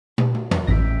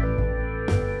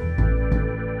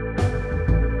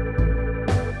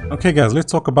Okay guys, let's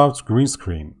talk about green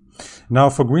screen. Now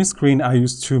for green screen, I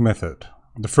use two methods.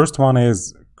 The first one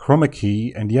is chroma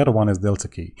key and the other one is delta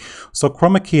key. So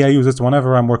chroma key, I use it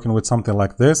whenever I'm working with something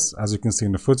like this, as you can see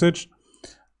in the footage.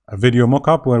 A video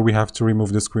mockup where we have to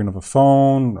remove the screen of a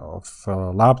phone, of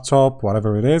a laptop,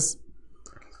 whatever it is.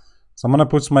 So I'm gonna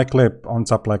put my clip on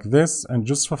top like this, and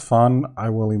just for fun, I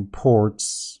will import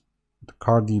the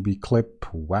CardDB clip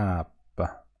WAP.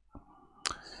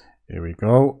 Here we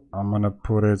go. I'm gonna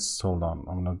put it, hold on,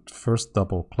 I'm gonna first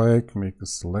double click, make a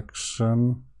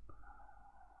selection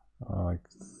like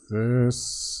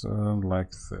this and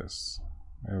like this.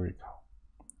 There we go.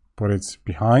 Put it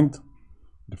behind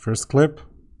the first clip.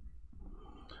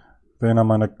 Then I'm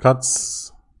gonna cut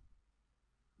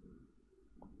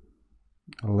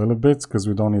a little bit because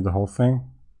we don't need the whole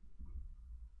thing.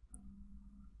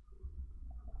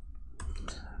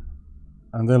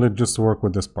 And then let's just work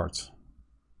with this part.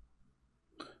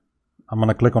 I'm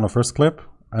gonna click on the first clip,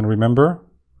 and remember,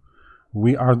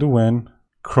 we are doing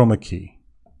chroma key.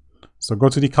 So go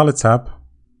to the color tab.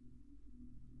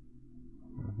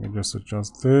 Let me just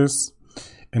adjust this.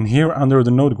 And here under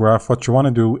the node graph, what you want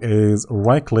to do is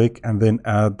right click and then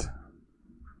add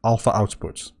alpha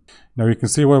output. Now you can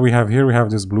see what we have here. We have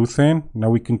this blue thing. Now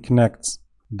we can connect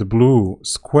the blue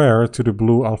square to the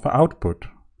blue alpha output.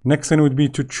 Next thing would be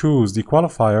to choose the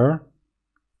qualifier.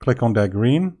 Click on that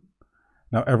green.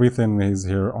 Now everything is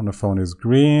here on the phone is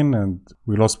green and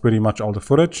we lost pretty much all the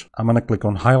footage. I'm going to click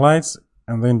on highlights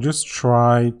and then just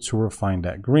try to refine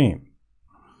that green.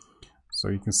 So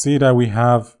you can see that we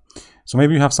have, so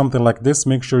maybe you have something like this.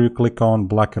 Make sure you click on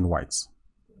black and white.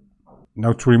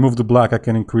 Now to remove the black, I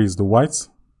can increase the white.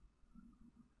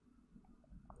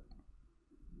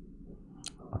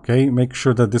 Okay, make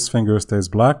sure that this finger stays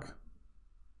black.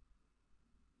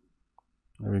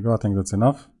 There we go, I think that's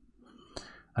enough.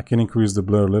 I can increase the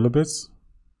blur a little bit.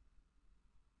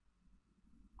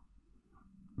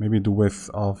 Maybe the width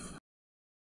of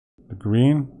the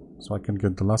green so I can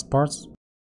get the last parts.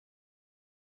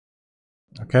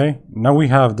 Okay, now we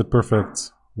have the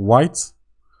perfect white.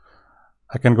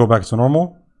 I can go back to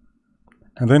normal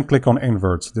and then click on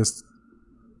invert, this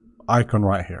icon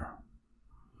right here.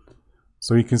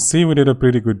 So you can see we did a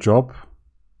pretty good job,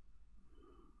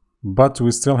 but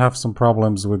we still have some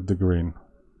problems with the green.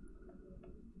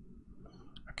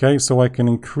 Okay, so I can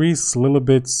increase a little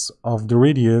bit of the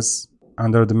radius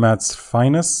under the matte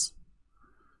fineness,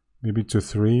 maybe to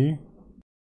 3.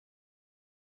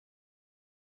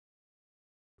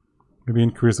 Maybe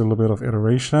increase a little bit of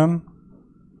iteration.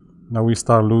 Now we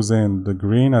start losing the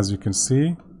green, as you can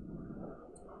see.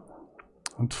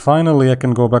 And finally, I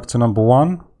can go back to number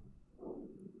 1.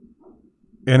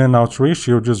 In and out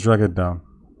ratio, just drag it down.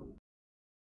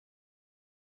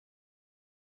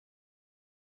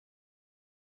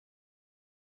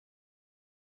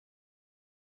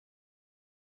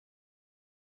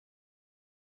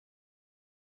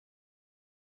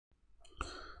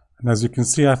 And as you can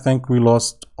see, I think we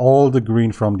lost all the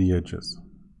green from the edges.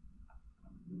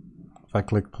 If I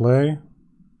click play,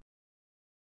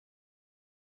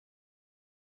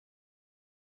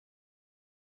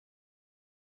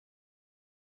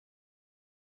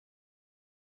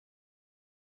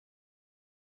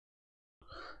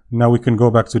 now we can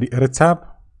go back to the edit tab,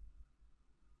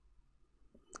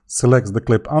 select the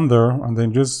clip under, and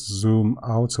then just zoom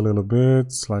out a little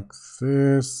bit like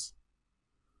this.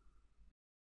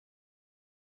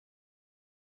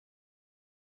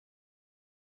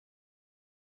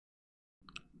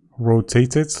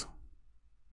 Rotate it.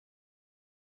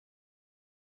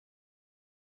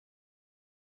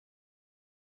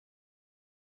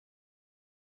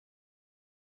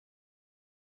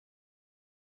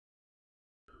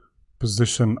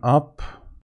 Position up.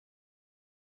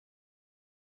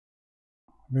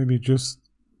 Maybe just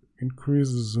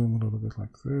increase the zoom a little bit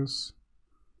like this.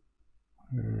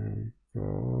 There we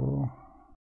go.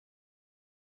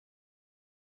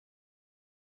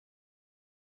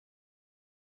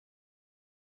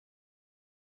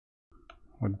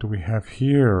 What do we have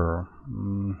here?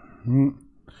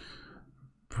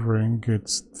 Bring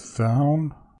it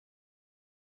down.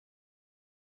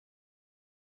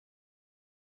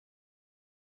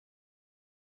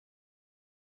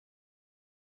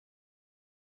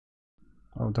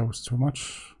 Oh, that was too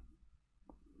much.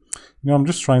 You know, I'm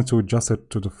just trying to adjust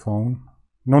it to the phone.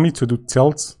 No need to do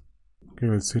tilt. Okay,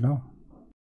 let's see now.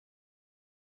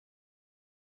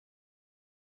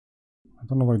 I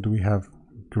don't know why do we have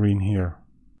green here.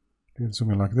 Let's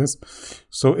zoom in like this.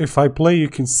 So if I play, you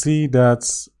can see that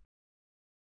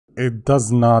it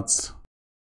does not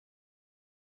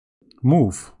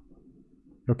move.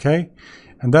 Okay,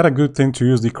 And that's a good thing to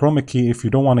use the chroma key if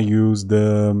you don't want to use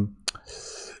the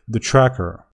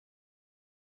tracker.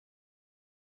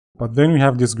 But then we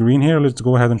have this green here. Let's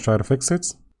go ahead and try to fix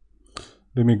it.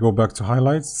 Let me go back to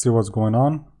highlights, see what's going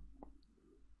on.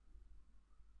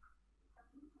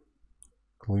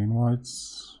 Clean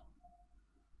whites.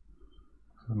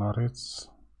 Not it.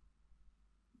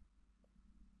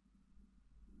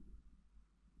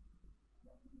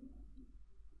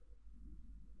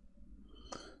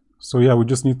 So yeah, we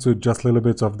just need to adjust a little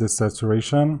bit of this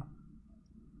saturation.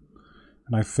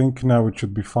 And I think now it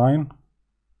should be fine.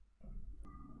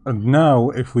 And now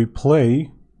if we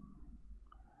play,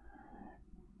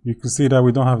 you can see that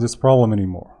we don't have this problem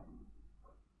anymore.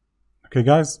 Okay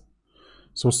guys?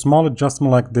 So small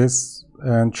adjustment like this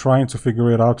and trying to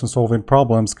figure it out and solving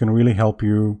problems can really help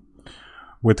you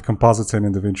with compositing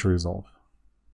in Davinci Resolve.